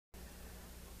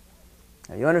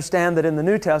Now, you understand that in the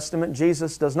New Testament,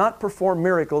 Jesus does not perform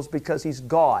miracles because He's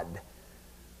God.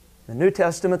 In the New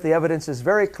Testament, the evidence is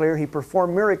very clear. He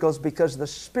performed miracles because the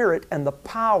Spirit and the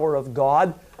power of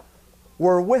God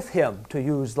were with Him, to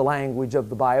use the language of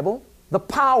the Bible. The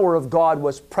power of God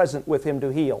was present with Him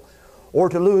to heal. Or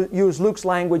to use Luke's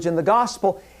language in the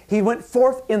Gospel, He went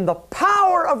forth in the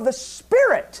power of the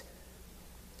Spirit.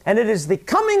 And it is the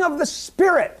coming of the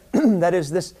Spirit that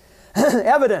is this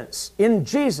evidence in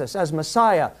Jesus as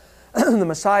Messiah. The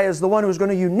Messiah is the one who's going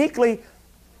to uniquely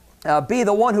be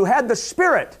the one who had the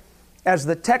Spirit, as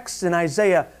the texts in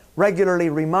Isaiah regularly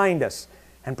remind us.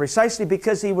 And precisely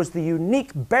because He was the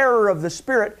unique bearer of the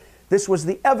Spirit, this was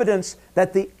the evidence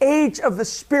that the age of the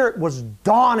Spirit was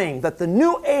dawning, that the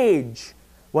new age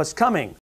was coming.